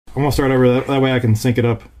I'm going to start over that way I can sync it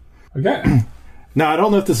up. Okay. Now, I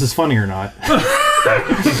don't know if this is funny or not.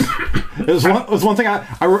 It was one thing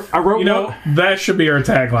I wrote. You know, that should be our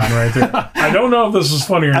tagline right there. I don't know if this is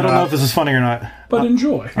funny or not. I don't know if this is funny or not. But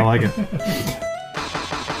enjoy. I like it.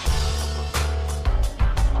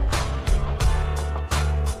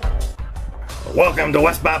 Welcome to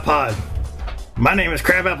West by Pod. My name is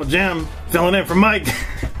Crabapple Jim, filling in for Mike.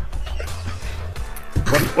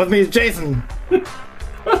 With me is Jason.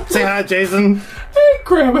 Say hi, Jason. Hey,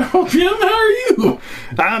 Crabapple Jim, how are you?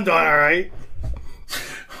 I'm doing all right.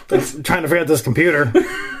 I'm trying to figure out this computer.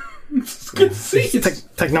 It's good to see you.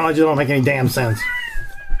 Technology don't make any damn sense.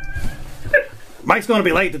 Mike's going to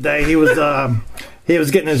be late today. He was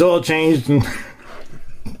getting his oil changed and.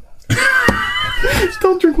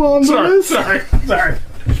 Don't drink while I'm doing this. Sorry.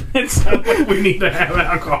 It sounds like we need to have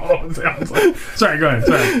alcohol. It sounds like. Sorry, go ahead.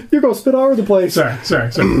 Sorry. You're going to spit all over the place.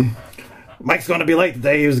 Sorry. Mike's going to be late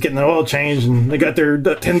today. He was getting the oil changed, and they got their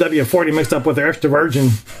 10W40 mixed up with their extra virgin.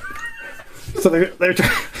 So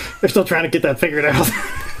they're still trying to get that figured out.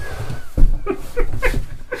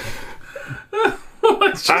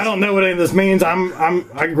 I don't know what any of this means.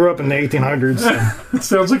 I grew up in the 1800s. So. It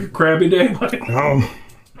sounds like a crabby day.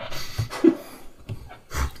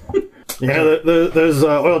 You know, those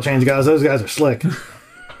oil change guys, those guys are slick.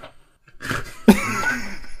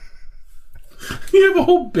 You have a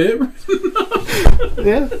whole bit written up.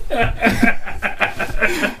 Yeah.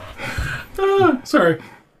 Sorry.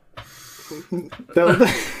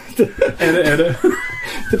 Edit.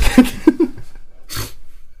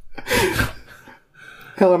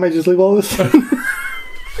 Hell, I may just leave all this.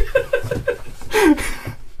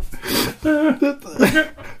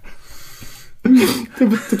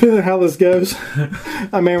 Depending on how this goes,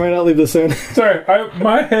 I may or may not leave this in. Sorry,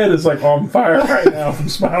 my head is like on fire right now from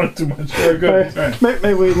smiling too much. Very good. Right.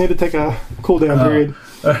 Maybe we need to take a cool down period.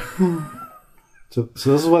 So this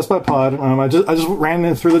is West by Pod. I just ran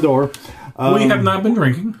in through the door. We have not been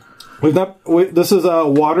drinking. This is a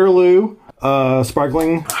Waterloo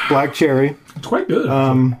sparkling black cherry. It's quite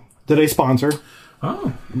good. Today's sponsor.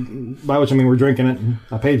 Oh. By which I mean we're drinking it. And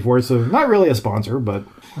I paid for it, so not really a sponsor, but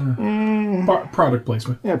product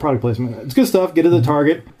placement. Yeah, product placement. It's good stuff. Get it at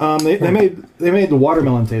Target. They made the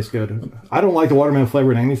watermelon taste good. I don't like the watermelon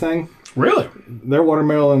flavor in anything. Really? Their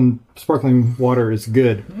watermelon sparkling water is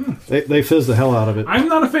good. They fizz the hell out of it. I'm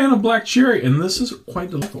not a fan of black cherry, and this is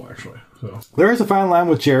quite delightful, actually. So there is a fine line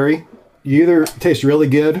with cherry. You either taste really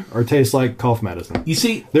good or taste like cough medicine. You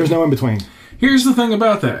see, there's no in between. Here's the thing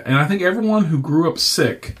about that, and I think everyone who grew up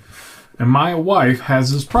sick, and my wife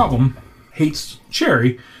has this problem, hates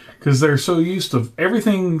cherry, because they're so used to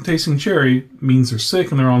everything tasting cherry means they're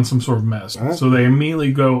sick and they're on some sort of mess. Right. So they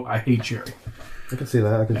immediately go, I hate cherry. I can see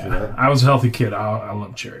that. See that. I was a healthy kid. I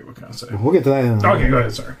love cherry. What can I say? We'll get to that in a minute. Okay, go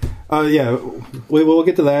ahead. Sorry. Yeah, we'll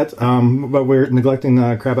get to that. But we're neglecting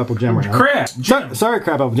Crabapple Jim right now. Sorry,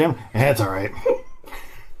 Crabapple Jim. That's all right.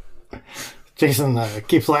 Jason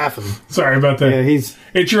keeps laughing. Sorry about that. Yeah,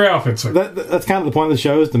 it's your outfit, sir. That's kind of the point of the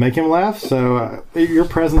show, is to make him laugh. So your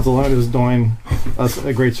presence alone is doing us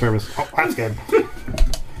a great service. Oh, that's good.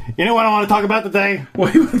 You know what I want to talk about today?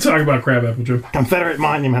 What do you want to talk about, Crabapple Jim? Confederate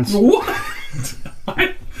monuments. What?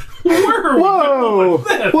 Where are we going with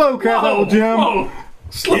this? Whoa, Crabapple Jim. Whoa.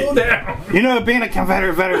 Slow down. You know, being a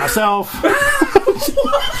Confederate veteran myself. No,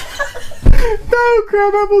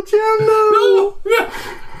 Crabapple Jim, no.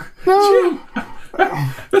 Jim,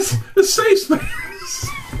 this safe space.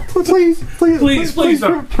 Please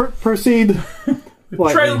don't. Proceed.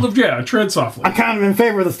 Tread softly. I'm kind of in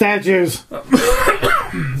favor of the statues.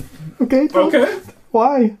 Okay.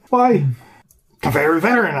 Why? Confederate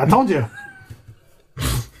veteran, I told you.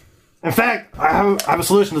 In fact, I have a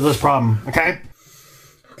solution to this problem, okay?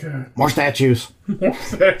 More statues.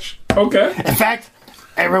 Okay. In fact,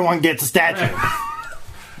 everyone gets a statue.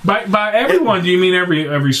 By everyone, do you mean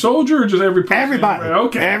every soldier or just every person? Everybody.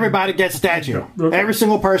 Okay. Everybody gets a statue. Okay. Every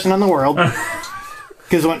single person in the world.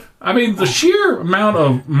 Because the sheer amount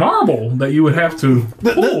of marble that you would have to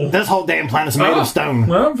pull. This whole damn planet's made of stone.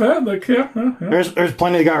 Well, yeah. There's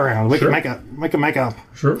plenty to go around. We can make a.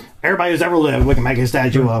 Sure. Everybody who's ever lived, we can make a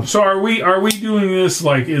statue of. So are we doing this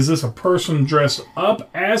like? Is this a person dressed up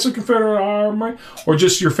as a Confederate army, or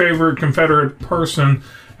just your favorite Confederate person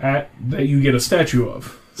that you get a statue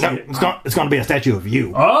of? No, it's going to be a statue of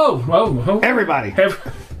you. Oh. Everybody.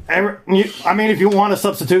 If you want to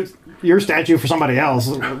substitute your statue for somebody else,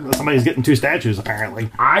 somebody's getting two statues, apparently.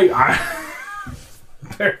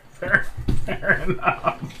 Fair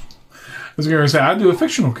enough. I was going to say, I'd do a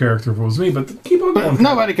fictional character if it was me, but keep on going.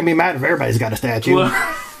 Nobody can be mad if everybody's got a statue.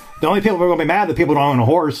 The only people who are going to be mad are the people who don't own a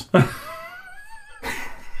horse.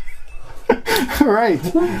 Right.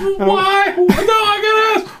 Why? No,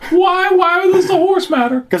 I gotta ask. Why does the horse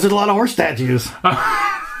matter? Because there's a lot of horse statues.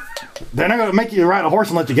 They're not going to make you ride a horse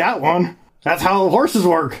unless you got one. That's how horses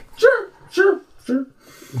work. Sure.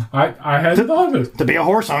 I hadn't thought of it. To be a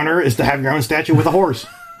horse owner is to have your own statue with a horse.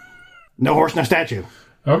 No horse, no statue.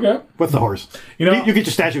 Okay. With the horse. You get your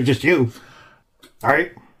statue with just you. All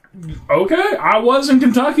right? Okay. I was in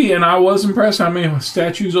Kentucky, and I was impressed how many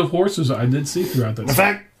statues of horses I did see throughout that. In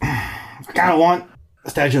fact, I kind of want a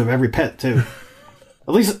statue of every pet, too.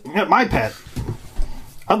 At least my pet.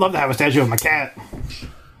 I'd love to have a statue of my cat.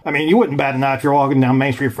 I mean, you wouldn't bat an eye if you're walking down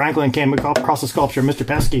Main Street, Franklin, and came across a sculpture of Mr.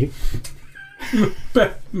 Pesky.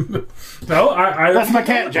 No, That's my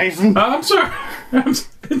cat, Jason. I'm sorry.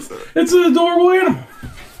 It's an adorable animal.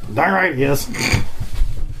 Darn right he is.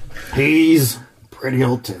 He's pretty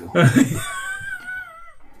old, too.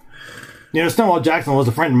 Stonewall Jackson was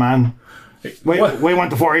a friend of mine. We went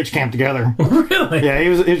to 4-H camp together. Really? Yeah, he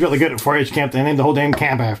was really good at 4-H camp. They named the whole damn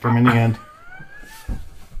camp after him in the end.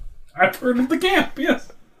 I've heard of the camp,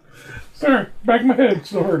 yes. Sorry, back of my head,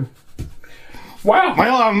 still heard. Wow.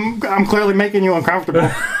 Well, I'm clearly making you uncomfortable.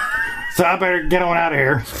 So I better get on out of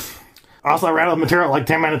here. Also, I ran out of material like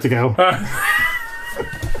 10 minutes ago.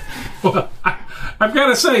 Well, I've got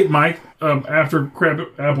to say, Mike, after Crab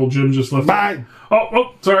Apple Jim just left. Bye.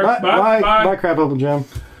 Oh, sorry. Bye, Crab Apple Jim.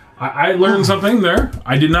 I learned something there.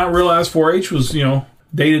 I did not realize 4-H was,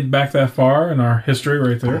 dated back that far in our history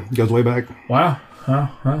right there. Goes way back. Wow.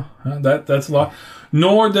 That's a lot.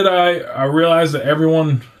 Nor did I realize that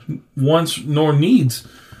everyone wants nor needs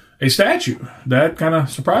a statue. That kind of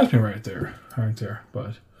surprised me right there.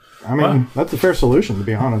 But I mean, that's a fair solution, to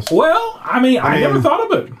be honest. Well, I never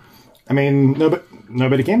thought of it. I mean,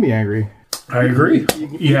 nobody can be angry. I agree.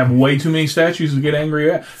 You have way too many statues to get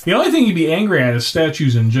angry at. The only thing you'd be angry at is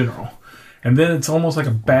statues in general. And then it's almost like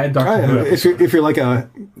a bad Dr. Who episode. If you're like I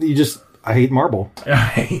hate marble. I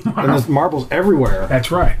hate marble. And there's marbles everywhere.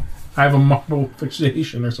 That's right. I have a marble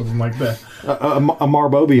fixation or something like that. A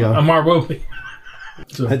marbobia. A marbobia.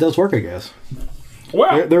 So, it does work, I guess.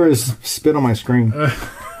 Well, there is spit on my screen.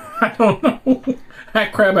 I don't know.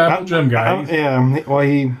 That Crab Apple Jim guy. Yeah, well,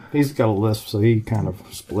 he's got a lisp, so he kind of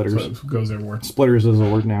splitters. So it goes everywhere. Splitters is a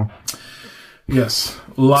word now. Yes,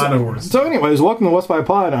 a lot of words. So, anyways, welcome to West by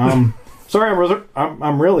Pod. Sorry,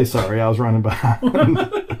 I'm really sorry. I was running behind.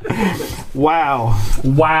 Wow.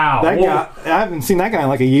 That guy, I haven't seen that guy in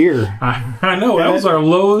like a year. I know. That was our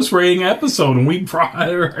lowest rating episode, and we brought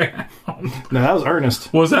it around. No, that was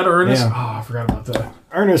Ernest. Was that Ernest? Yeah. Oh, I forgot about that.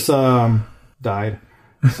 Ernest died,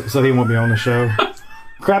 so he won't be on the show.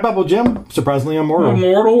 Crab Apple Jim, surprisingly immortal.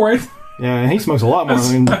 Immortal, right? Yeah, and he smokes a lot more. I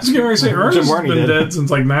was going to say, Ernest has been dead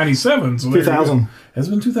since like 97. So 2000. Has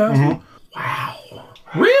it been 2000? Mm-hmm. Wow.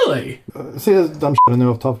 Really? See, that's dumb shit I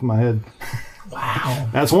know off the top of my head. Wow.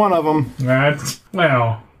 That's one of them.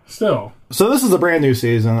 Still. So this is a brand new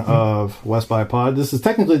season of West by Pod. This is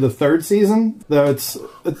technically the third season, though it's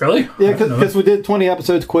really? Yeah, because we did 20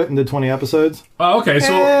 episodes, quit and did 20 episodes. Oh, okay.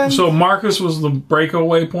 So Marcus was the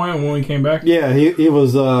breakaway point when we came back? Yeah, he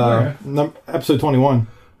was episode 21.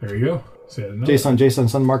 There you go. Jason,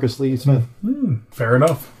 son Marcus Lee Smith. Fair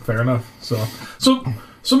enough. So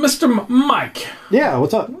Mr. Mike. Yeah,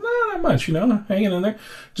 what's up? Not much, hanging in there.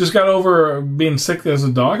 Just got over being sick as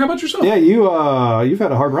a dog. How about yourself? Yeah, you've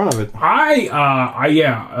had a hard run of it.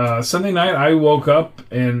 Sunday night I woke up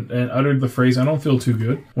and uttered the phrase, I don't feel too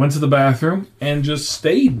good. Went to the bathroom and just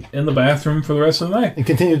stayed in the bathroom for the rest of the night. And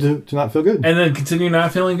continued to not feel good. And then continued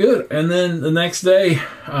not feeling good. And then the next day,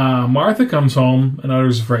 Martha comes home and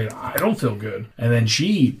utters the phrase, I don't feel good. And then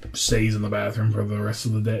she stays in the bathroom for the rest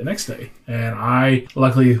of the next day. And I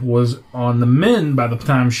luckily was on the mend by the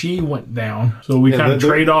time she went down. So we kind of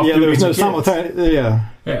trade off. Yeah, there's no simultaneous.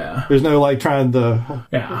 Yeah. There's no like trying to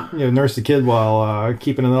nurse the kid while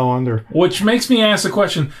keeping it all under. Which makes me ask the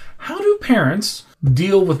question, how do parents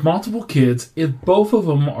deal with multiple kids if both of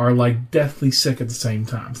them are like deathly sick at the same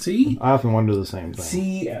time? See? I often wonder the same thing.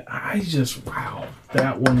 See, wow.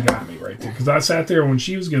 That one got me right there. Because I sat there when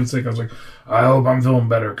she was getting sick, I was like, I hope I'm feeling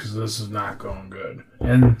better because this is not going good.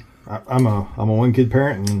 And I'm a one kid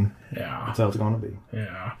parent, and that's how it's going to be.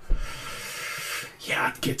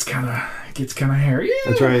 Yeah, it gets kind of hairy. Yeah.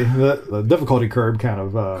 That's right. The difficulty curve kind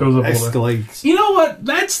of goes up, escalates. You know what?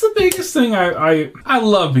 That's the biggest thing. I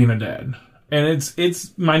love being a dad, and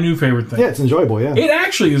it's my new favorite thing. Yeah, it's enjoyable. Yeah, it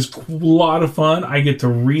actually is a lot of fun. I get to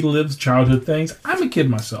relive childhood things. I'm a kid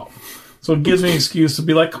myself, so it gives me an excuse to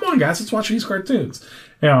be like, "Come on, guys, let's watch these cartoons."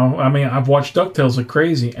 I've watched DuckTales like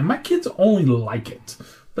crazy, and my kids only like it.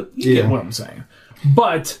 But you get what I'm saying.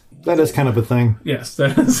 But that is kind of a thing. Yes,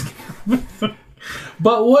 that is.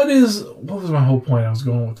 But what was my whole point? I was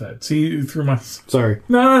going with that. See, you threw my... Sorry.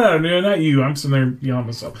 No, not you. I'm sitting there yelling at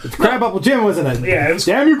myself. It's Crab Apple Jim, wasn't it? Yeah, it was...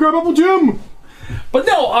 Damn you, Crab Apple Jim! But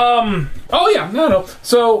no, oh yeah, no.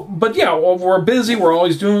 So, but yeah, well, we're busy. We're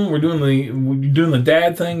doing the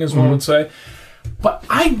dad thing, as one would say. But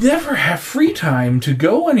I never have free time to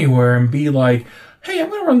go anywhere and be like, hey, I'm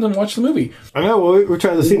going to run and watch the movie. I know, we're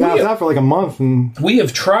trying to see Knives Out for like a month. And we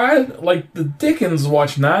have tried, like the Dickens, to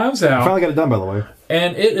watch Knives Out. I finally got it done, by the way.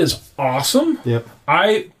 And it is awesome. Yep.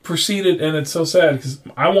 I proceeded, and it's so sad because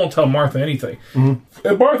I won't tell Martha anything. Mm-hmm.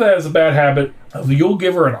 And Martha has a bad habit of you'll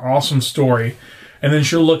give her an awesome story, and then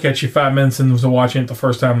she'll look at you 5 minutes into watching it the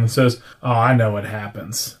first time and says, oh, I know what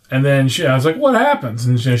happens. And then I was like, what happens?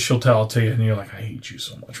 And she'll tell it to you, and you're like, I hate you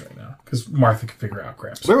so much right now. Because Martha can figure out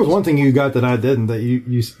crap. There was one thing you got that I didn't, that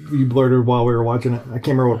you blurted while we were watching it. I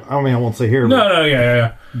can't remember what, I won't say here. No,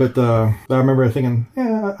 yeah. But I remember thinking,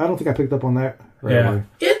 I don't think I picked up on that right away.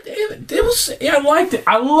 It was, I liked it.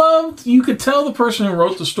 I loved, you could tell the person who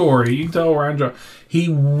wrote the story, you can tell Ryan Johnson, he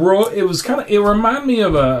wrote, it was kind of, it reminded me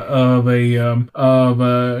of a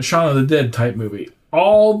Shaun of the Dead type movie.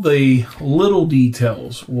 All the little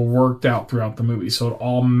details were worked out throughout the movie, so it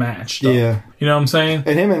all matched up. Yeah. You know what I'm saying?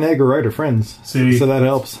 And him and Edgar Wright are friends. See? So that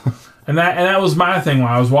helps. And that was my thing when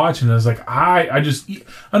I was watching it. It's like, I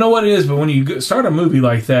know what it is, but when you start a movie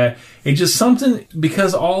like that, it just something,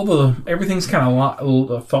 because everything's kind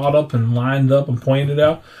of thought up and lined up and pointed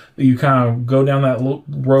out, that you kind of go down that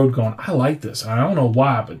road going, I like this. I don't know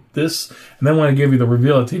why, but this, and then when I give you the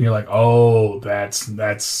reveal at the end, you're like, oh, that's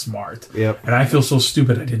smart. Yep. And I feel so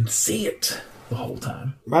stupid I didn't see it the whole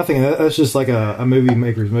time. I think that's just like a movie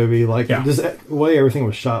maker's movie. Like, just the way everything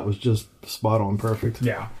was shot was just spot on perfect.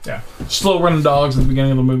 Yeah. Slow running dogs at the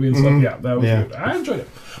beginning of the movie and stuff. Yeah, that was good. I enjoyed it.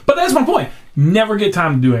 But that's my point. Never get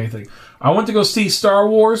time to do anything. I went to go see Star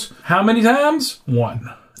Wars. How many times?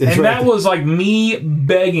 One. That was like me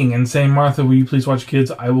begging and saying, Martha, will you please watch Kids?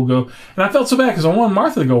 I will go. And I felt so bad because I wanted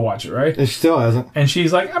Martha to go watch it, right? And she still hasn't. And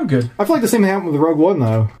she's like, I'm good. I feel like the same happened with Rogue One,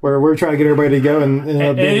 though, where we're trying to get everybody to go and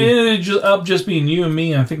it ended up just being you and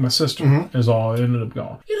me, and I think my sister is all it ended up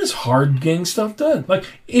going. It is hard getting stuff done. Like,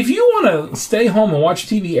 if you want to stay home and watch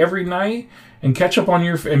TV every night and catch up on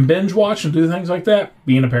and binge watch and do things like that,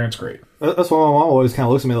 being a parent's great. That's why my mom always kind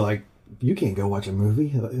of looks at me like, you can't go watch a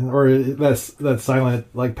movie, or that silent,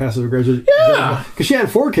 like, passive aggressive. Yeah, because she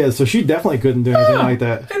had 4 kids, so she definitely couldn't do anything like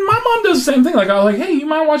that. And my mom does the same thing. Like, I was like, hey, you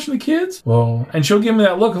mind watching the kids? Well, and she'll give me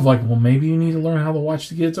that look of like, well, maybe you need to learn how to watch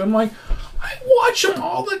the kids. I'm like, I watch them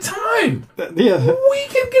all the time. Yeah, we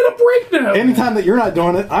can get a break now. Anytime that you're not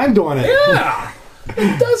doing it, I'm doing it. Yeah.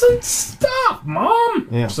 It doesn't stop, Mom.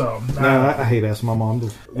 Yeah. So I hate asking my mom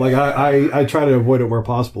to. Like, I try to avoid it where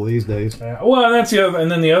possible these days. Yeah. Well, that's the other. And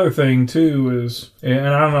then the other thing too is, and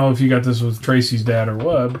I don't know if you got this with Tracy's dad or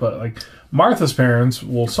what, but like Martha's parents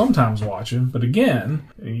will sometimes watch him, but again,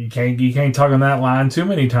 you can't tug on that line too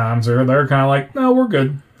many times. They're kind of like, no, we're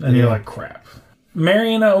good, and you're like, crap.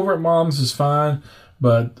 Marion over at Mom's is fine,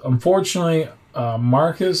 but unfortunately,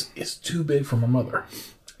 Marcus is too big for my mother.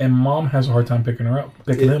 And Mom has a hard time picking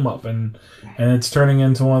him up, and it's turning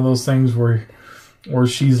into one of those things where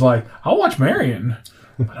she's like, I'll watch Marion,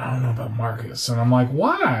 but I don't know about Marcus. And I'm like,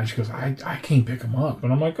 why? She goes, I can't pick him up.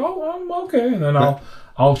 And I'm like, oh, I'm okay. And then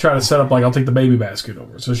I'll try to set up, like, I'll take the baby basket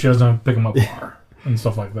over so she doesn't have to pick him up far and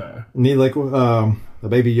stuff like that. Need like the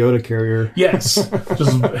baby Yoda carrier. Yes, just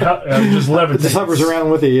levitate. It just hovers around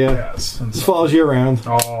with you. Yeah, yes, just follows you around.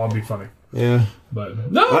 Oh, it'll be funny. Yeah,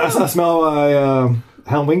 but no, I smell a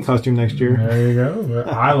Halloween costume next year. There you go.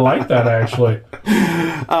 I like that, actually.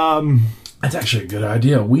 That's actually a good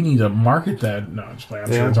idea. We need to market that. No, I'm just playing.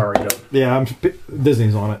 I'm sure it's already done. Yeah,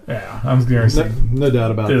 Disney's on it. Yeah, I'm going to say. No doubt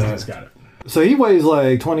about Disney's got it. So he weighs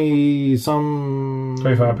like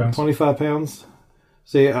 25 pounds. 25 pounds.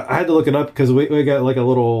 See, I had to look it up because we got like a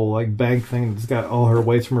little like bank thing that's got all her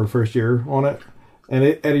weights from her first year on it. And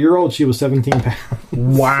at a year old, she was 17 pounds.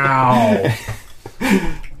 Wow.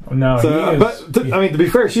 No, so, to be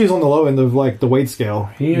fair, she's on the low end of like the weight scale.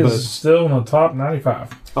 He is still in the top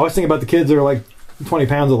 95. I was thinking about the kids that are like 20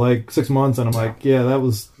 pounds at like 6 months, and I'm like, yeah, that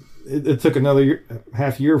was. It took another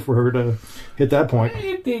half year for her to hit that point.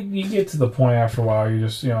 You get to the point after a while. You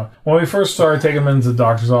just, when we first started taking him into the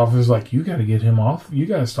doctor's office, like, you got to get him off. You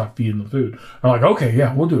got to stop feeding the food. I'm like, okay,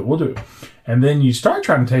 yeah, we'll do it. And then you start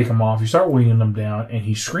trying to take him off. You start weaning him down, and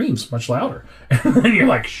he screams much louder. And then you're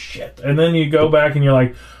like, shit. And then you go back and you're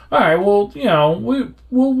like, all right, well,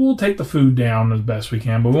 we'll take the food down as best we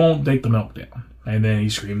can, but we won't take the milk down. And then he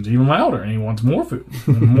screams even louder, and he wants more food,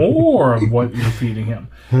 more of what you're feeding him.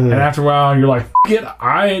 And after a while, you're like, "F it,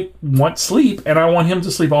 I want sleep, and I want him to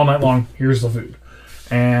sleep all night long. Here's the food."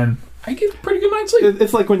 And I get a pretty good night's sleep.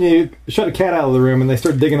 It's like when you shut a cat out of the room and they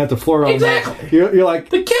start digging at the floor all night. Exactly. You're like...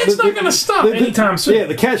 The cat's not going to stop anytime soon. Yeah,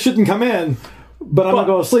 the cat shouldn't come in, but I'm not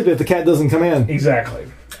going to sleep if the cat doesn't come in. Exactly.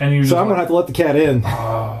 And so I'm going to have to let the cat in.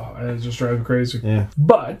 Oh, it just drives me crazy. Yeah.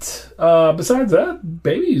 But besides that,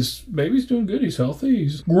 baby's doing good. He's healthy.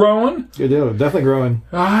 He's growing. Good deal. Definitely growing.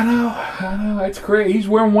 I know. It's great. He's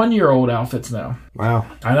wearing 1-year-old outfits now. Wow.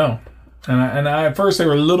 I know. And I at first they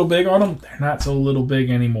were a little big on him. They're not so little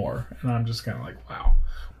big anymore. And I'm just kind of like, wow.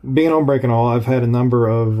 Being on Breaking All, I've had a number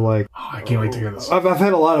of I can't wait to hear this. I've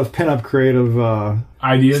had a lot of pinup creative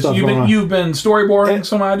ideas. You've been storyboarding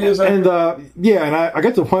some ideas, and I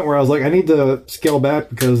got to the point where I was like, I need to scale back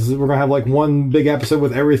because we're gonna have one big episode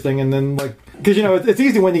with everything, and then because it's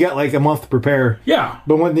easy when you got a month to prepare. Yeah.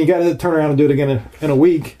 But when you got to turn around and do it again in a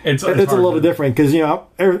week, it's a little different because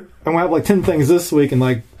I'm gonna have 10 things this week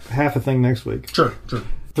and half a thing next week. Sure.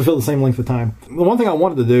 To fill the same length of time. The one thing I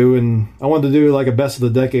wanted to do, a best of the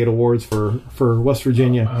decade awards for West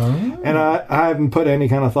Virginia, and I haven't put any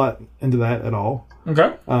kind of thought into that at all.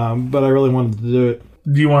 Okay. But I really wanted to do it.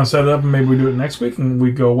 Do you want to set it up and maybe we do it next week and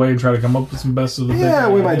we go away and try to come up with some best of the decade? Yeah,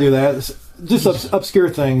 we might do that. Just obscure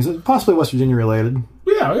things, possibly West Virginia related.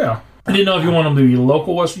 Yeah. I didn't know if you want them to be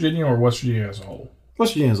local West Virginia or West Virginia as a whole.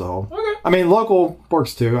 West Virginia as a whole. Okay. I mean, local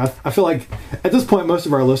works too. I feel like at this point, most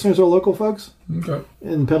of our listeners are local folks. Okay.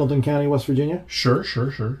 In Pendleton County, West Virginia. Sure.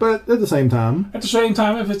 But at the same time,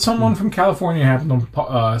 if it's someone from California happened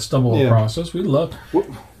to stumble across us, we'd love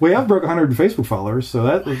to. We have broke 100 Facebook followers, so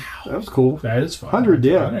that was cool. That is fun. 100,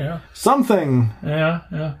 yeah. Something.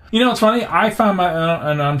 Yeah. You know, it's funny. I found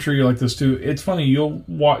and I'm sure you like this too. It's funny. You'll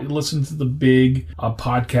listen to the big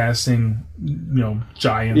podcasting,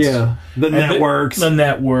 giants. Yeah. The networks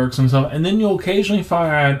and stuff. And then you'll occasionally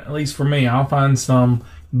find, at least for me, I'll find some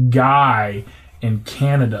guy in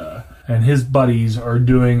Canada and his buddies are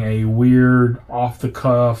doing a weird,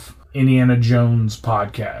 off-the-cuff Indiana Jones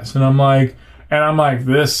podcast. And I'm like,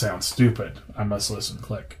 this sounds stupid. I must listen.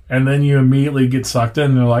 Click. And then you immediately get sucked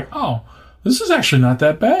in and they're like, oh, this is actually not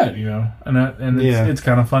that bad, And it's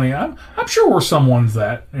kind of funny. I'm sure we're someone's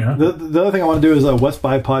that, The other thing I want to do is a West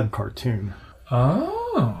by Pod cartoon.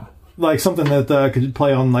 Oh. Like something that could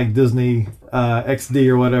play on Disney XD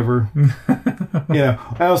or whatever.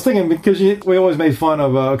 I was thinking because we always made fun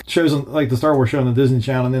of shows like the Star Wars show on the Disney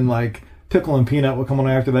Channel, and then Pickle and Peanut would come on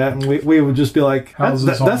after that, and we would just be like, that's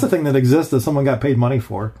the thing that exists that someone got paid money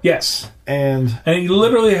for. Yes. And he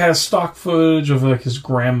literally has stock footage of his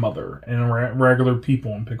grandmother and regular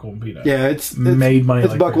people in Pickle and Peanut. Yeah, it's made money.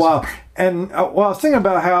 It's buck wild. And I was thinking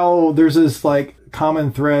about how there's this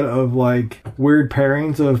common thread of weird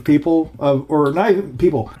pairings of people or not even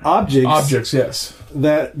people, objects, yes,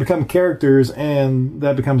 that become characters and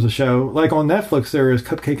that becomes a show. Like on Netflix, there is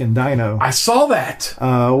Cupcake and Dino. I saw that,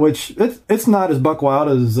 which it's not as buck wild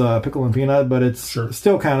as Pickle and Peanut, but it's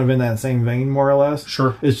still kind of in that same vein, more or less.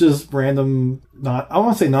 Sure, it's just random. I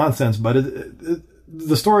won't say nonsense, but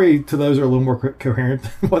the story to those are a little more coherent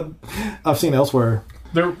than what I've seen elsewhere.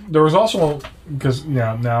 There was also, because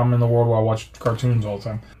now I'm in the world where I watch cartoons all the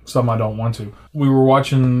time. Some I don't want to. We were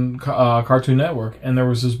watching Cartoon Network, and there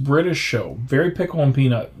was this British show, very Pickle and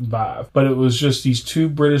Peanut vibe, but it was just these two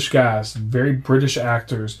British guys, very British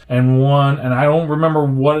actors, and I don't remember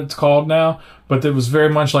what it's called now, but it was very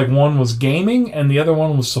much like one was gaming and the other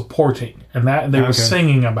one was supporting, and they were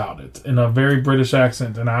singing about it in a very British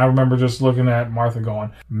accent. And I remember just looking at Martha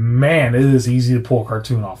going, "Man, it is easy to pull a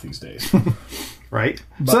cartoon off these days." Right.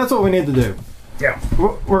 So that's what we need to do. Yeah.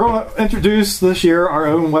 We're going to introduce this year our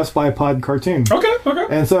own West by Pod cartoon. Okay.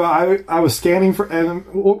 And so I was scanning for, and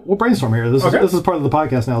we'll brainstorm here. This is part of the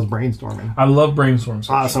podcast now, is brainstorming. I love brainstorming.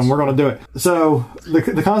 Awesome. We're going to do it. So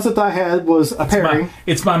the concept I had was a pairing.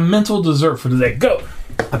 It's my mental dessert for today. Go.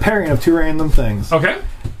 A pairing of two random things. Okay.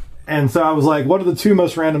 And so I was like, what are the two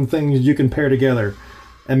most random things you can pair together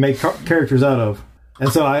and make characters out of?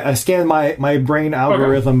 And so I scanned my brain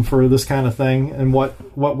algorithm for this kind of thing and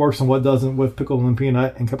what works and what doesn't with Pickle and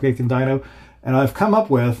Peanut and Cupcake and Dino. And I've come up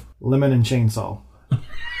with Lemon and Chainsaw.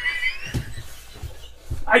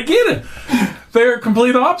 I get it. They're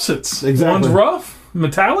complete opposites. Exactly. One's rough,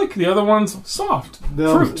 metallic. The other one's soft.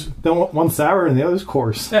 Fruit. One's sour and the other's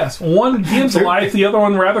coarse. Yes. One gives life. The other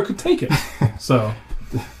one rather could take it. So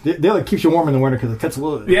the other keeps you warm in the winter because it cuts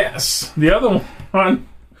wood. Yes. The other one...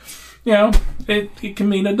 it can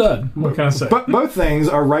mean a dud. What can I say? But both things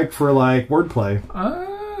are ripe for wordplay.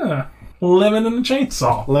 Ah. Lemon and a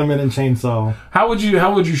chainsaw. Lemon and chainsaw. How would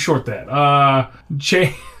you short that?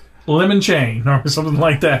 Lemon chain or something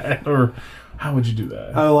like that, or how would you do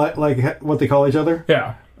that? Like what they call each other?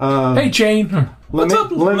 Yeah. Hey, Chain. What's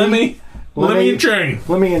up, Lemmy? Lemmy and Chain.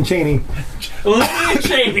 Lemmy and Cheney. Lemmy and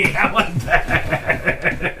Cheney. I like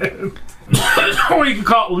that. Or you can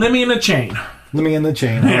call it Lemmy and a Chain. Lemmy and the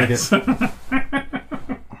Chain. I yes. Like it.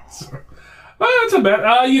 That's a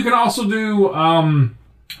bet. You can also do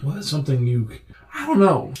what is something I don't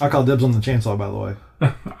know. I call dibs on the chainsaw, by the way.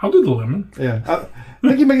 I'll do the lemon. Yeah. I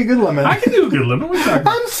think you make a good lemon. I can do a good lemon.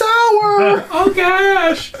 I'm sour! Oh,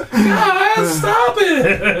 gosh. Guys, stop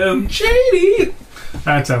it. Shady.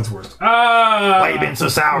 That sounds worse. Why you been so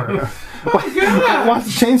sour? Why's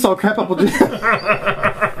the chainsaw crap apple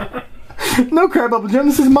jam? No crap apple jam.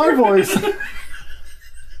 This is my voice.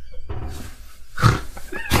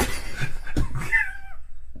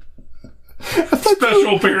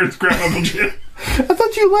 Special appearance crap apple jam. I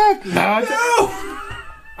thought you left. No.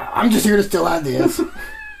 I'm just here to steal ideas.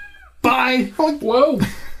 Bye. Whoa.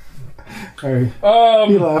 All right.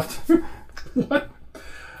 He left. What?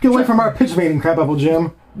 Get away from our pitch meeting, crap apple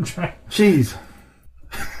Jim. Jeez.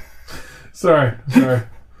 Sorry.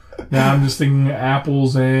 Now I'm just thinking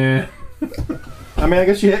apples and... I mean, I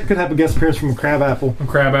guess you could have a guest appearance from Crab Apple.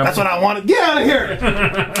 That's what I wanted. Get out of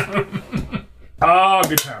here! Oh,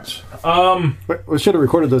 good times. We should have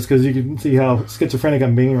recorded this because you can see how schizophrenic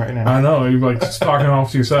I'm being right now. I know. You're like just talking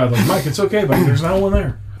off to your side. Like, Mike, it's okay, but there's no one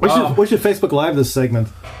there. We should Facebook Live this segment.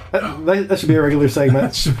 That should be a regular segment.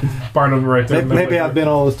 That should be part of it right there. Maybe I've been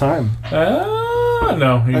all this time.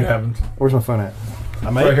 No, you haven't. Where's my phone at?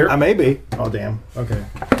 Right here? I may be. Oh, damn. Okay.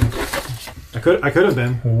 I could have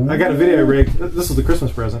been. Ooh. I got a video rig. This is the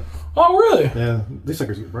Christmas present. Oh, really? Yeah. These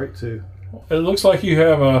suckers get bright, too. It looks like you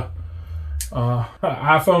have a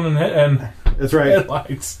iPhone and that's right.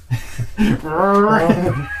 Headlights. It's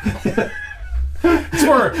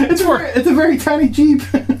a very tiny Jeep.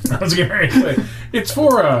 I was going to say it's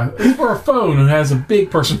for a phone who has a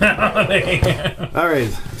big personality. All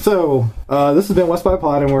right, so this has been West by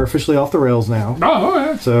Pod, and we're officially off the rails now. Oh,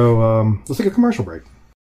 yeah. So let's take a commercial break.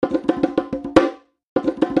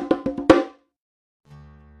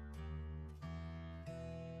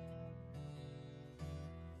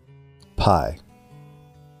 Pie.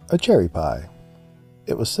 A cherry pie.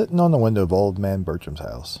 It was sitting on the window of old man Bertram's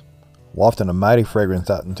house, wafting a mighty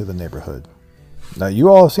fragrance out into the neighborhood. Now, you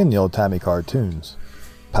all have seen the old-timey cartoons.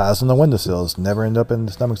 Pies on the windowsills never end up in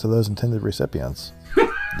the stomachs of those intended recipients.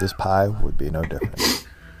 This pie would be no different.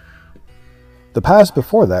 The pies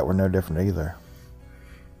before that were no different either.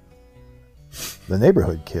 The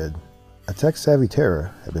neighborhood kid, a tech-savvy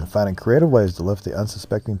terror, had been finding creative ways to lift the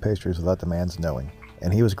unsuspecting pastries without the man's knowing,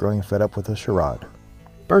 and he was growing fed up with the charade.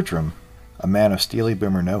 Bertram, a man of steely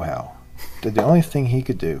boomer know-how, did the only thing he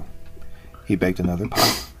could do. He baked another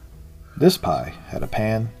pie. This pie had a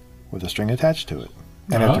pan with a string attached to it,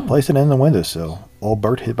 and after placing it in the windowsill, old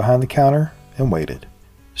Bert hid behind the counter and waited,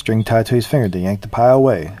 string tied to his finger to yank the pie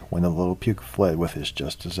away when the little puke fled with his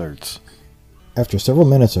just desserts. After several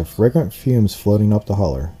minutes of fragrant fumes floating up the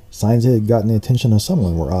holler, signs it had gotten the attention of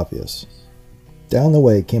someone were obvious. Down the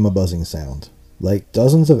way came a buzzing sound, like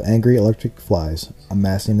dozens of angry electric flies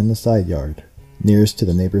amassing in the side yard, nearest to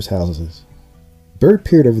the neighbors' houses. Bert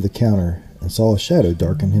peered over the counter and saw a shadow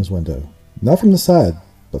darken his window, not from the side,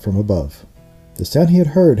 but from above. The sound he had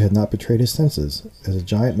heard had not betrayed his senses, as a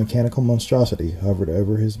giant mechanical monstrosity hovered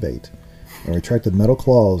over his bait and retracted metal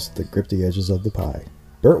claws that gripped the edges of the pie.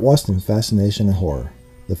 Bert watched in fascination and horror.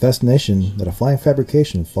 The fascination that a flying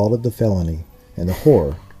fabrication followed the felony, and the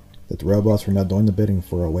horror that the robots were now doing the bidding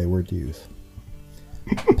for a wayward youth.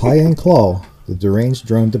 Pie and claw, the deranged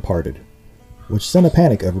drone departed, which sent a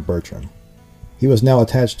panic over Bertram. He was now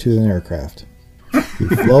attached to an aircraft. He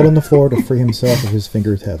flowed on the floor to free himself of his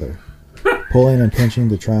finger tether, pulling and pinching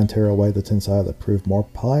to try and tear away the tensile that proved more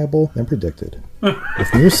pliable than predicted.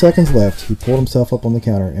 With mere seconds left, he pulled himself up on the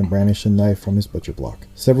counter and brandished a knife from his butcher block,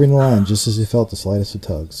 severing the line just as he felt the slightest of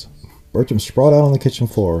tugs. Bertram sprawled out on the kitchen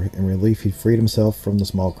floor. In relief, he freed himself from the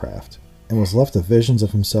small craft, and was left with visions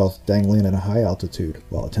of himself dangling at a high altitude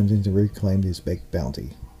while attempting to reclaim his baked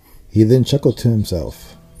bounty. He then chuckled to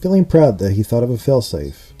himself, feeling proud that he thought of a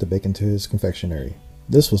failsafe to bake into his confectionery.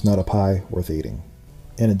 This was not a pie worth eating.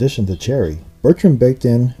 In addition to cherry, Bertram baked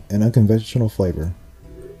in an unconventional flavor.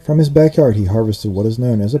 From his backyard he harvested what is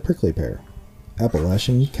known as a prickly pear,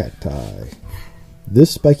 Appalachian cacti. This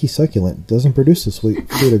spiky succulent doesn't produce the sweet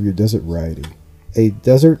fruit of your desert variety. A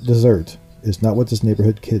desert dessert is not what this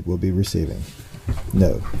neighborhood kid will be receiving.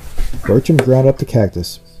 No. Bertram ground up the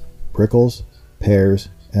cactus, prickles, pears,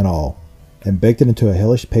 and all, and baked it into a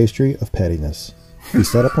hellish pastry of pettiness. He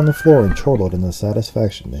sat up on the floor and chortled in the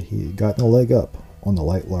satisfaction that he had gotten a leg up on the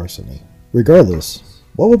light larceny. Regardless,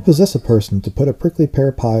 what would possess a person to put a prickly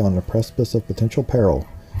pear pie on a precipice of potential peril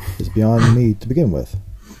is beyond me to begin with.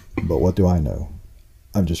 But what do I know?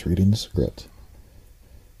 I'm just reading the script.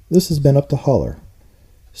 This has been Up to Holler.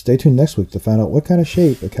 Stay tuned next week to find out what kind of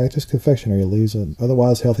shape a cactus confectionery leaves an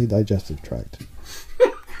otherwise healthy digestive tract.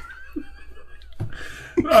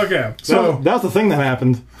 Okay, so that was the thing that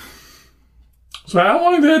happened. So how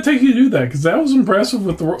long did it take you to do that? Because that was impressive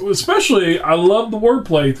with especially I love the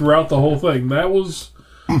wordplay throughout the whole thing. That was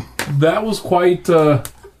quite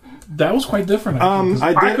different.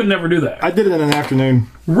 I could never do that. I did it in an afternoon.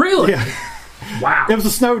 Really? Yeah. Wow. It was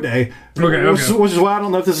a snow day. Okay. Which is why I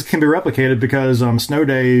don't know if this can be replicated, because snow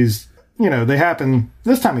days, they happen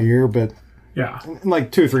this time of year, but yeah, in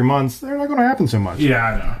like 2 or 3 months, they're not going to happen so much. Yeah,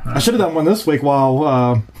 I know. I should have done one this week while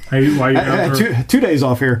I had 2 days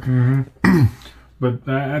off here. Mm-hmm. But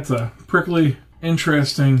that's a prickly,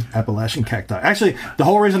 interesting Appalachian cacti. Actually, the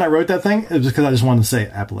whole reason I wrote that thing is because I just wanted to say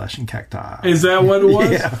Appalachian cacti. Is that what it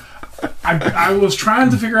was? Yeah. I was trying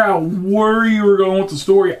to figure out where you were going with the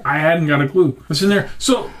story. I hadn't got a clue. It's in there.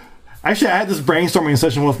 So, actually, I had this brainstorming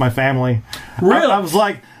session with my family. Really? I was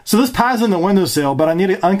like, so this pie's in the windowsill, but I need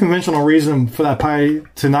an unconventional reason for that pie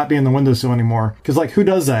to not be in the windowsill anymore. Because, who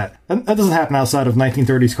does that? That doesn't happen outside of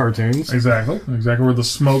 1930s cartoons. Exactly where the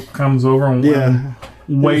smoke comes over and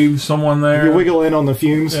waves someone there. You wiggle in on the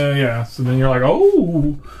fumes. Yeah. So then you're like,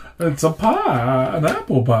 oh, it's a pie, an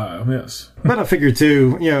apple pie. Yes. But I figured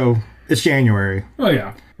too, it's January. Oh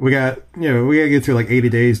yeah. We got to get through 80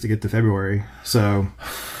 days to get to February. So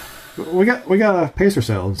we got to pace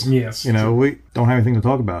ourselves. Yes. We don't have anything to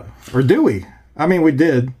talk about. Or do we? I mean, we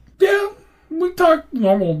did. Yeah. We talk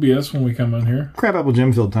normal BS when we come in here. Crabapple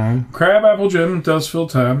Jim filled time. Crabapple Jim does fill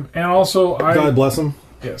time. And also God bless him.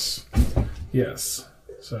 Yes.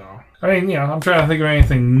 So, I'm trying to think of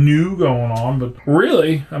anything new going on, but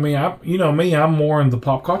really, I'm more into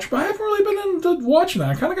pop culture, but I haven't really been into watching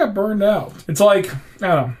that. I kind of got burned out. It's like, I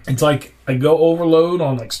don't know, it's like I go overload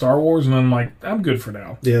on Star Wars, and then I'm like, I'm good for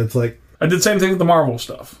now. Yeah, it's like, I did the same thing with the Marvel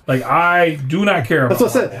stuff. I do not care about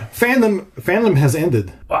That's what I said. Fandom has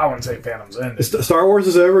ended. Well, I wouldn't say fandom's ended. Star Wars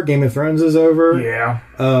is over. Game of Thrones is over. Yeah.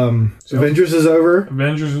 Avengers is over.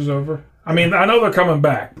 I know they're coming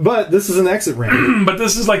back. But this is an exit ramp. But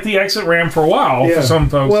this is the exit ramp for a while for some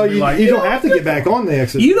folks. Well, you don't have to get back on the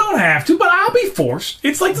exit. You don't have to, but I'll be forced.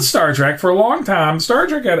 It's like the Star Trek. For a long time, Star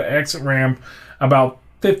Trek had an exit ramp about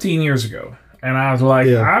 15 years ago. And I was like,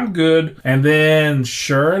 I'm good. And then,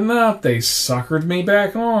 sure enough, they suckered me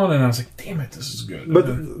back on. And I was like, damn it, this is good. But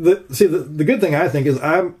the good thing, I think, is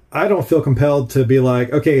I don't feel compelled to be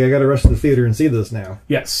like, okay, I got to rush to the theater and see this now.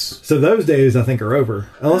 Yes. So those days, I think, are over.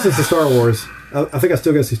 Unless it's a Star Wars. I think I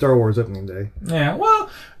still got to see Star Wars opening day. Yeah,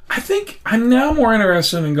 well, I think I'm now more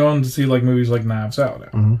interested in going to see movies like Knives Out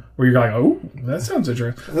now, where you're like, oh, that sounds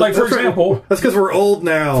interesting. For example, that's because we're old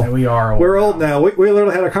now. Yeah, we are old. We're old now. We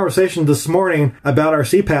literally had a conversation this morning about our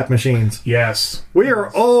CPAP machines. Yes, we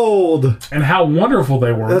are old, and how wonderful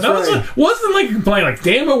they were. That's right. Wasn't a complaint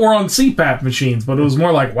damn it, we're on CPAP machines, but it was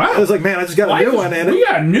more like, wow. It was like, man, I just got a new one, and we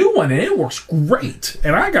got a new one, and it works great.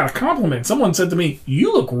 And I got a compliment. Someone said to me,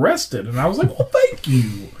 "You look rested," and I was like, well, thank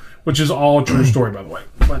you. Which is all a true story, by the way.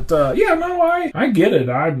 But, I get it.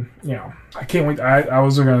 I can't wait. I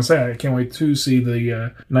was going to say, I can't wait to see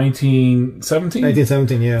the 1917.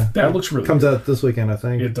 1917, yeah. That looks really Comes good. out this weekend, I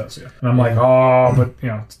think. It does, yeah. And I'm like, oh, but,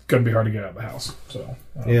 it's going to be hard to get out of the house. So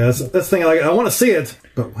yeah, that's the thing. I want to see it,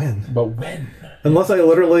 but when? Unless I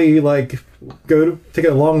literally, go to take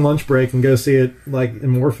a long lunch break and go see it, in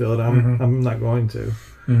Moorfield, I'm not going to.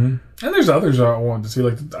 Mm-hmm. And there's others I want to see.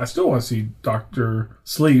 I still want to see Dr.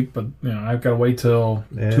 Sleep, but I've got to wait till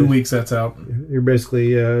 2 weeks that's out. You're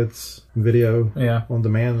basically it's video on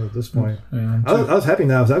demand at this point. Yeah. I was happy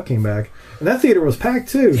Knives Out came back, and that theater was packed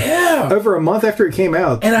too. Yeah, over a month after it came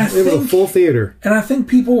out, and it was a full theater. And I think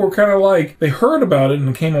people were kind of they heard about it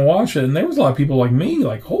and came and watched it, and there was a lot of people like me,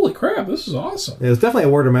 holy crap, this is awesome. Yeah, it's definitely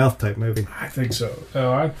a word of mouth type movie. I think so.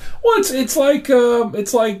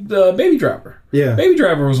 It's like Baby Driver. Yeah, Baby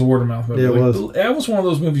Driver was a word of mouth movie. Yeah, it was. That was one of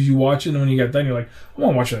those movies you watch it, and when you got done, you're like, I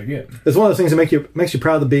want to watch that again. It's one of those things that makes you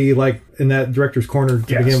proud to be in that director's corner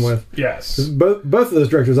to begin with. Yes. Both of those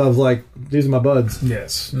directors, I was like, these are my buds.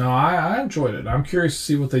 Yes. No, I enjoyed it. I'm curious to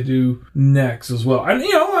see what they do next as well. And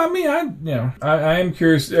I am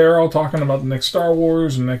curious. They're all talking about the next Star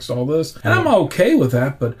Wars and next all this, and I'm okay with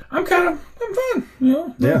that. But I'm I'm fine. You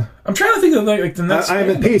know? Yeah. I'm trying to think of like the next. I'm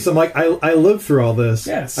at peace. I'm like, I lived through all this.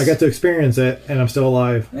 Yes. I got to experience it, and I'm still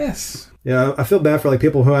alive. Yes. Yeah, I feel bad for like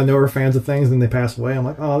people who I know are fans of things and they pass away. I'm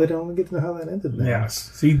like, oh, they don't get to know how that ended now.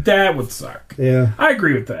 Yes. See, that would suck. Yeah. I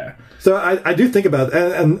agree with that. So I do think about it,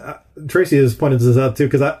 and Tracy has pointed this out too,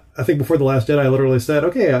 because I think before The Last Jedi, I literally said,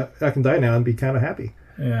 okay, I can die now and be kind of happy.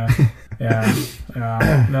 Yeah.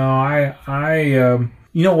 Yeah. No, I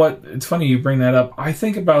you know what? It's funny you bring that up. I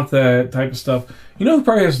think about that type of stuff. You know who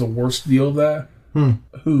probably has the worst deal of that?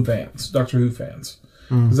 Who fans. Doctor Who fans.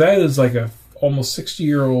 Because that is like a almost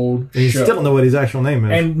 60-year-old show. You still don't know what his actual name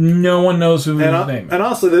is. And no one knows who his name is. And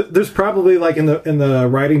also, there's probably, like, in the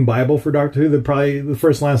writing Bible for Doctor Who, the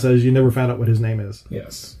first line says, you never found out what his name is.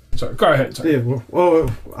 Yes. Sorry, go ahead. Sorry. Yeah,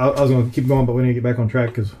 well, I was going to keep going, but we need to get back on track,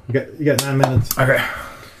 because you got 9 minutes. Okay.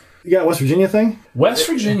 You got a West Virginia thing? West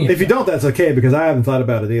Virginia. If you don't, that's okay, because I haven't thought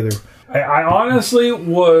about it either. I honestly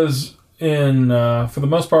was in, for the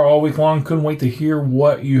most part, all week long, couldn't wait to hear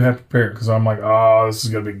what you have prepared, because I'm like, oh, this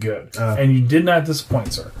is going to be good. And you did not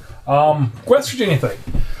disappoint, sir. West Virginia thing.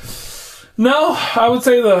 No, I would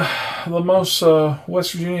say the most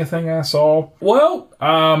West Virginia thing I saw. Well,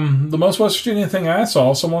 the most West Virginia thing I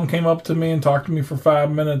saw, someone came up to me and talked to me for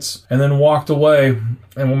 5 minutes and then walked away.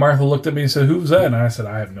 And when Martha looked at me and said, "Who was that?" And I said,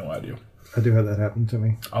 "I have no idea." I do have that happen to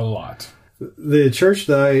me. A lot. The church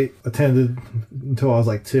that I attended until I was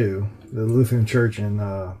like 2, the Lutheran church in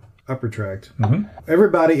Upper Tract,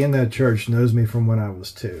 everybody in that church knows me from when I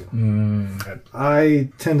was 2. I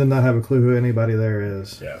tend to not have a clue who anybody there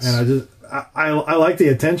is. Yes. And I like the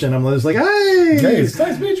attention. I'm just like, hey, it's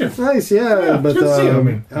nice to meet you. It's nice, yeah. But good to see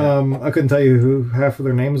you. I couldn't tell you who half of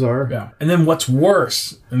their names are. Yeah. And then what's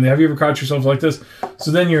worse, and have you ever caught yourself like this? So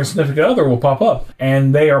then your significant other will pop up,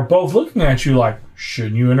 and they are both looking at you like,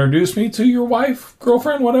 shouldn't you introduce me to your wife,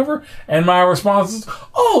 girlfriend, whatever? And my response is,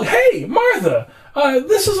 oh, hey, Martha.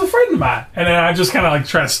 This is a friend of mine. And then I just kind of like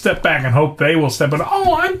try to step back and hope they will step in.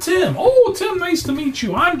 Oh, I'm Tim. Oh, Tim, nice to meet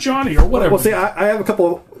you. I'm Johnny, or whatever. Well, see, I have a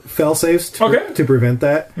couple of fail-safes to prevent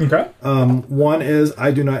that. Okay. One is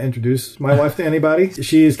I do not introduce my wife to anybody.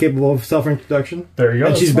 She is capable of self-introduction. There you go.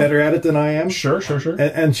 And she's better at it than I am. Sure.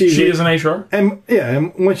 And she is an HR.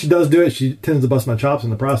 And when she does do it, she tends to bust my chops in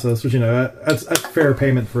the process, which, that's fair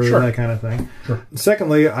payment for that kind of thing. Sure.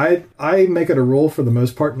 Secondly, I make it a rule for the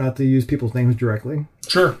most part not to use people's names directly.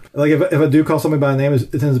 Sure. Like if I do call somebody by a name,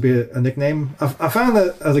 it tends to be a nickname. I found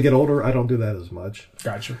that as I get older, I don't do that as much.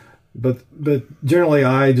 Gotcha. But generally,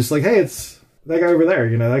 I just like, hey, it's that guy over there,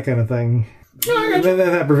 that kind of thing. Yeah, and then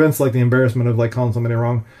that prevents like the embarrassment of like calling somebody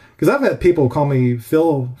wrong. Because I've had people call me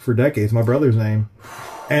Phil for decades, my brother's name,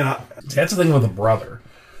 and that's the thing with a brother,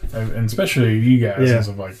 and especially you guys and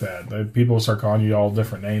stuff like that. People start calling you all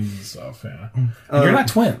different names and stuff. Yeah, and you're not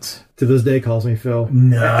twins. To this day, calls me Phil.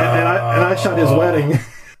 No, and I shot his wedding.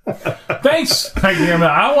 Thanks. Thank you.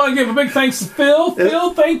 I want to give a big thanks to Phil.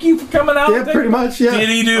 Phil, thank you for coming out. Yeah, pretty much. Yeah. Did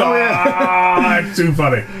he do? That's too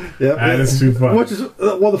funny. Yep. That is too funny. Which is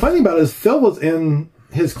the funny thing about it is Phil was in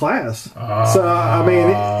his class, so I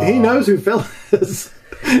mean he knows who Phil is,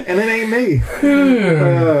 and it ain't me.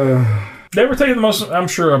 Did I ever tell you the most? I'm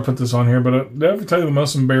sure I put this on here, but did I ever tell you the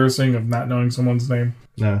most embarrassing of not knowing someone's name?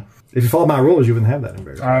 No. If you followed my rules, you wouldn't have that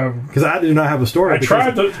embarrassment. Because I do not have a story. I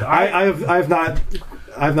tried to.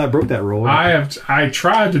 I've not broke that rule. I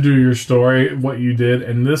tried to do your story, what you did,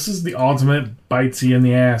 and this is the ultimate bites you in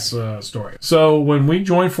the ass story. So when we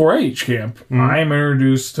joined 4-H camp, I am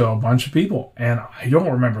introduced to a bunch of people, and I don't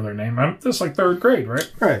remember their name. I'm just like 3rd grade, right?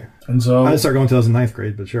 Right. And so I started going until I was in 9th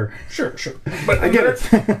grade, but sure. Sure. But I get it.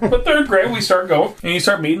 But 3rd grade, we start going, and you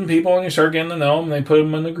start meeting people, and you start getting to know them, and they put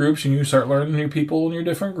them in the groups, and you start learning new people in your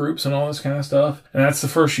different groups, and all this kind of stuff. And that's the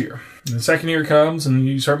first year. And the 2nd year comes, and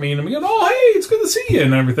you start meeting them again. Oh, hey, it's good to see you,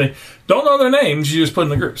 and everything. Don't know their names, you just put in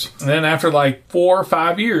the groups. And then after like 4 or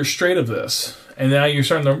 5 years straight of this, and now you're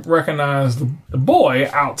starting to recognize the boy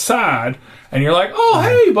outside, and you're like, oh,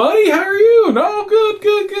 hey, buddy, how are you? No, good,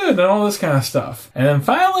 and all this kind of stuff. And then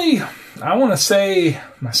finally, I want to say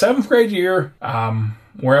my 7th grade year,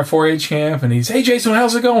 we're at 4-H camp, and he's, hey, Jason,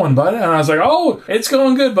 how's it going, buddy? And I was like, oh, it's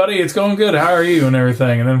going good, buddy. It's going good. How are you? And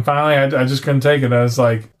everything. And then finally, I just couldn't take it. I was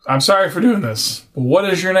like, I'm sorry for doing this, but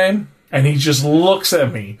what is your name? And he just looks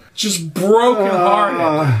at me, just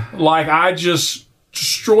brokenhearted, like I just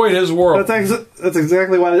destroyed his world. That's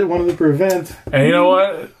exactly what I wanted to prevent. And you know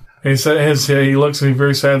what? He said he looks at me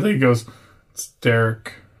very sadly. He goes, "It's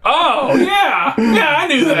Derek." Oh yeah, I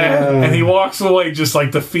knew that. And he walks away just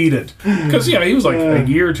like defeated because he was like a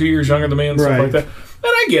year or 2 years younger than me and stuff like that. And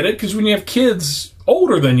I get it because when you have kids,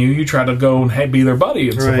 older than you, you try to go and be their buddy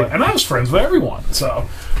and stuff Right. like. And I was friends with everyone, so.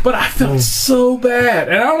 But I felt so bad,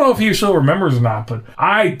 and I don't know if he still remembers or not. But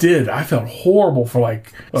I did. I felt horrible for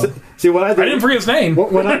like. See what I did? I didn't forget his name.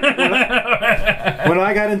 When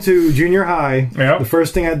I got into junior high, Yep. the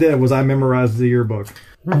first thing I did was I memorized the yearbook.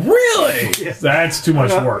 Really? That's too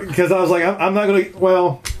much work. Because I was like, I'm not going to.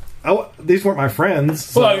 Well, these weren't my friends.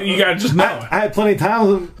 So Well, you gotta just know. I had plenty of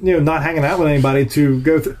times, not hanging out with anybody to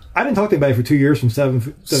go through. I didn't talk to anybody for 2 years from 7th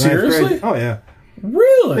to 9th Seriously? grade. Oh yeah,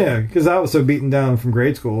 Really? yeah. Because I was so beaten down from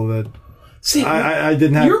grade school that See, I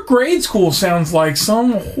didn't have. your grade school sounds like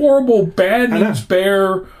some horrible bad know. news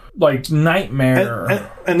bear like nightmare.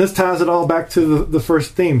 And this ties it all back to the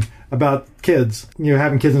first theme about kids.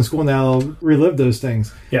 Having kids in school now relive those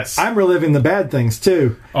things. Yes. I'm reliving the bad things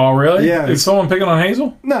too. Oh, really? Yeah. Is someone picking on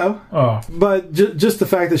Hazel? No. Oh. But just the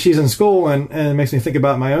fact that she's in school and it makes me think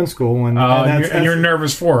about my own school. And you're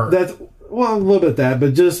nervous for her. That's, well, a little bit of that,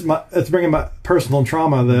 but just it's bringing my personal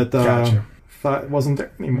trauma that Gotcha. thought wasn't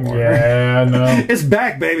there anymore. Yeah, no. It's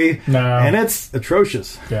back, baby. No. And it's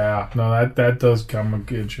atrocious. Yeah, no, that does come and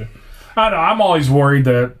get you. I know, I'm always worried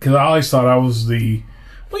that, because I always thought I was the...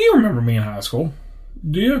 Well, you remember me in high school.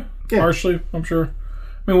 Do you? Yeah. Partially, I'm sure.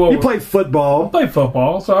 I mean, well, You played football. I played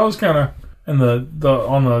football, so I was kind of in the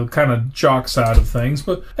on the kind of jock side of things.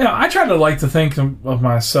 But I try to like to think of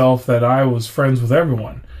myself that I was friends with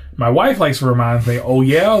everyone. My wife likes to remind me, "Oh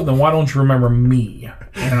yeah, then why don't you remember me?"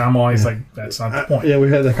 And I'm always like, "That's not the point." Yeah,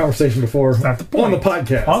 we've had that conversation before. Not the point. On the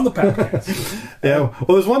podcast. On the podcast. Yeah.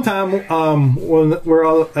 Well, there's one time when we're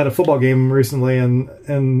all at a football game recently, and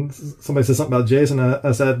somebody said something about Jason.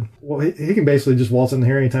 I said, "Well, he can basically just waltz in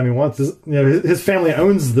here anytime he wants. His family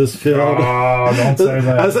owns this field." Oh, don't say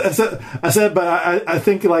that. I said, but I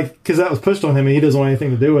think because that was pushed on him, and he doesn't want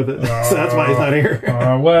anything to do with it. So that's why he's not here.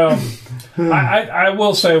 Well. I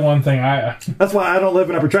will say one thing. That's why I don't live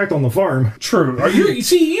in Upper Tract on the farm. True. You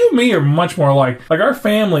see, you and me are much more like our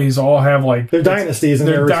families all have Their dynasties in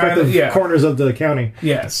their respective corners of the county.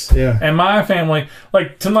 Yes. Yeah. And my family,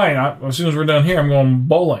 like tonight, as soon as we're done here, I'm going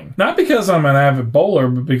bowling. Not because I'm an avid bowler,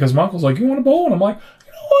 but because my uncle's like, "You want to bowl?" And I'm like,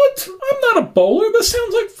 "You know what? I'm not a bowler. This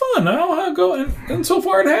sounds like fun. I'll go." And so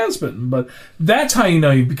far it has been. But that's how you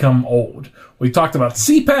know you become old. We talked about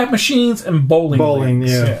CPAP machines and bowling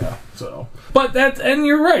leagues. Yeah. So, but and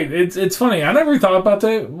you're right. It's funny. I never thought about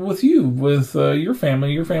that with you, with your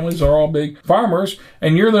family. Your families are all big farmers,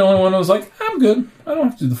 and you're the only one who was like, "I'm good. I don't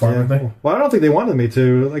have to do the farming thing." Well, I don't think they wanted me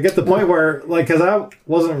to. Like at the point where, because I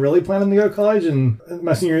wasn't really planning to go to college, and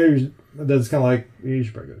my senior year, that's kind of like, you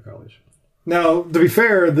should probably go to college. Now, to be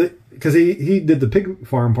fair, because he did the pig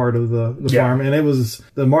farm part of the farm, and it was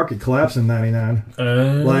the market collapsed in '99.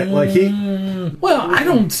 Well, I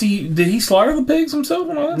don't see. Did he slaughter the pigs himself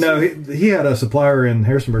and all that? No, he had a supplier in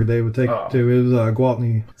Harrisonburg they would take to. It was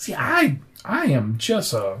Gwaltney. See, I am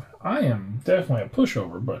definitely a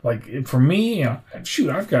pushover, but for me, shoot,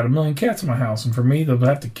 I've got 1 million cats in my house, and for me to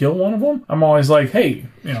have to kill one of them, I'm always like, hey,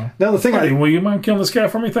 Now the thing, will you mind killing this cat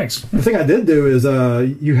for me? Thanks. The thing I did do is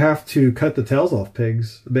you have to cut the tails off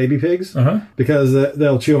pigs, baby pigs, because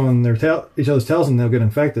they'll chew on their each other's tails and they'll get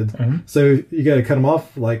infected. So you got to cut them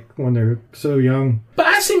off when they're so young. But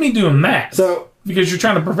I see me doing that. So. Because you're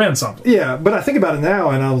trying to prevent something. Yeah, but I think about it now,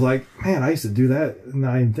 and I was like, man, I used to do that, and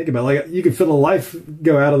I didn't think about it. You could feel the life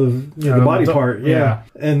go out of the body part. Yeah.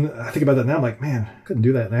 And I think about that now. I'm like, man, I couldn't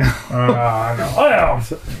do that now. I know. Well,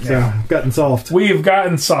 so I've gotten soft. We have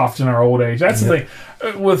gotten soft in our old age. That's the thing.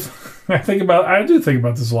 I do think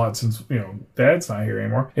about this a lot since Dad's not here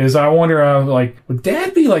anymore. Is I wonder, would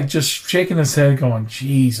Dad be just shaking his head, going,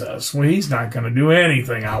 "Jesus, well, he's not going to do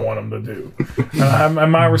anything I want him to do."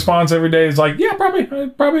 And my response every day is like, "Yeah,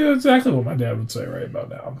 probably exactly what my dad would say right about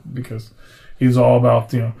now," because he was all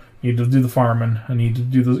about you need to do the farming, I need to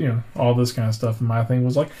do the all this kind of stuff. And my thing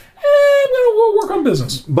was like, I'm going to work on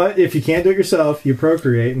business. But if you can't do it yourself, you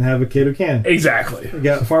procreate and have a kid who can. Exactly. You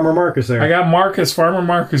got Farmer Marcus there. I got Marcus. Farmer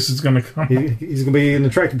Marcus is going to come. He's going to be in the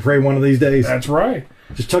tractor parade one of these days. That's right.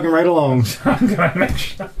 Just tugging right along. I'm gonna make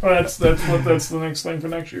sure that's the next thing for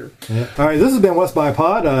next year. Yeah. All right, this has been West by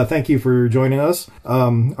Pod. Thank you for joining us.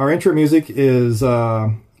 Our intro music is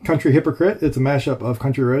Country Hypocrite. It's a mashup of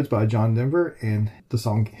Country Roads by John Denver and the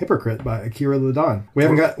song Hypocrite by Akira Ladon. We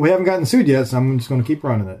haven't gotten sued yet, so I'm just going to keep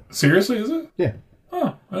running it. Seriously, is it? Yeah.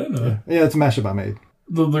 Oh, I didn't know that. Yeah, it's a mashup I made.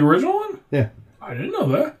 The original one? Yeah. I didn't know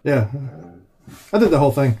that. Yeah. I did the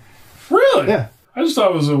whole thing. Really? Yeah. I just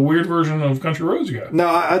thought it was a weird version of Country Roads you got. No,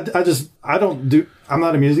 I'm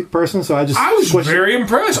not a music person, so I was very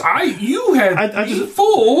impressed. You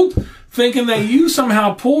fooled thinking that you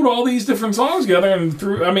somehow pulled all these different songs together and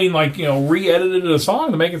threw, I mean, like, you know, re-edited a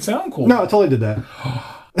song to make it sound cool. No, I totally did that.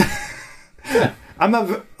 I'm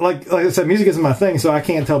not, like I said, music isn't my thing, so I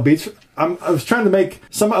can't tell beats. I was trying to make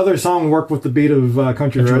some other song work with the beat of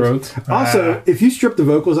Country Roads. Also, if you strip the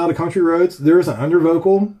vocals out of Country Roads, there is an under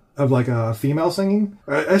vocal of like a female singing.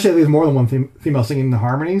 Actually, I think there's more than one female singing the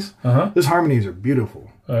harmonies. Those harmonies are beautiful.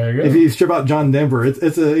 There you go. If you strip out John Denver,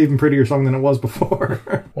 it's an even prettier song than it was before.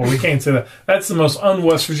 Well, we can't say that. That's the most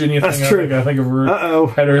un-West Virginia thing That's true. I think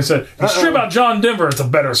I've ever said. If you strip out John Denver, it's a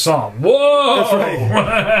better song. Whoa!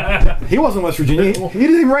 That's right. He wasn't West Virginia. He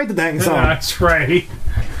didn't even write the dang song. That's right.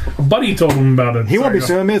 A buddy told him about it. He won't be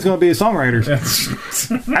suing me. It's going to be songwriters.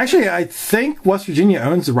 Actually, I think West Virginia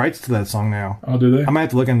owns the rights to that song now. Oh, do they? I might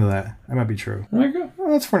have to look into that. That might be true. There you go. Well,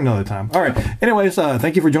 that's for another time. All right. Anyways,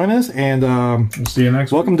 thank you for joining us, and we'll see you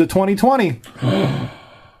next welcome to 2020.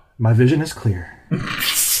 My vision is clear.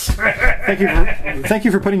 Thank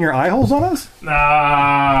you for putting your eye holes on us. Nah,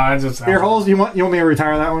 I just ear holes. You want me to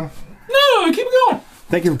retire that one? No, keep it going.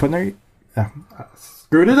 Thank you for putting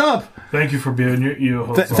screwed it up. Thank you for being your ear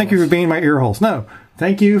holes. Thank you for being my ear holes. No,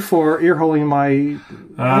 thank you for ear holing my.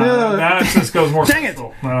 That just goes more. Dang it!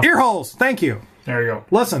 No. Ear holes. Thank you. There you go.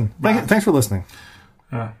 Listen. Thanks for listening.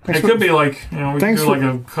 It could be like, you know, we could do like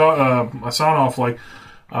a sound off like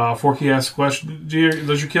Forky asks a question.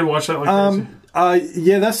 Does your kid watch that like crazy?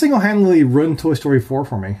 Yeah, that single-handedly ruined Toy Story 4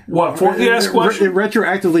 for me. What, Forky asks a question? It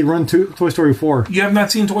retroactively ruined Toy Story 4. You have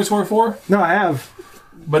not seen Toy Story 4? No, I have.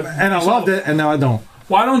 And I loved it, and now I don't.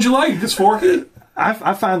 Why don't you like it? It's Forky?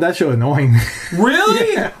 I find that show annoying.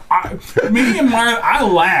 Really? Yeah. Me and Myra, I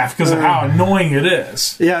laugh because of how annoying it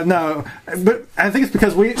is. Yeah, no. But I think it's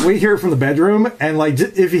because we hear it from the bedroom, and like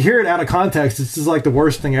if you hear it out of context, it's just like the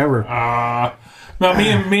worst thing ever. No,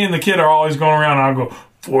 me and the kid are always going around, and I'll go,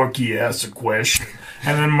 Forky asks a question.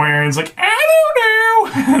 And then Marian's like, I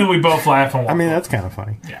don't know. And we both laugh and walk. I mean, that's kind of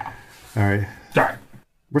funny. Yeah. All right. All right.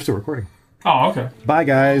 We're still recording. Oh, okay. Bye,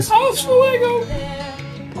 guys. Hasta luego.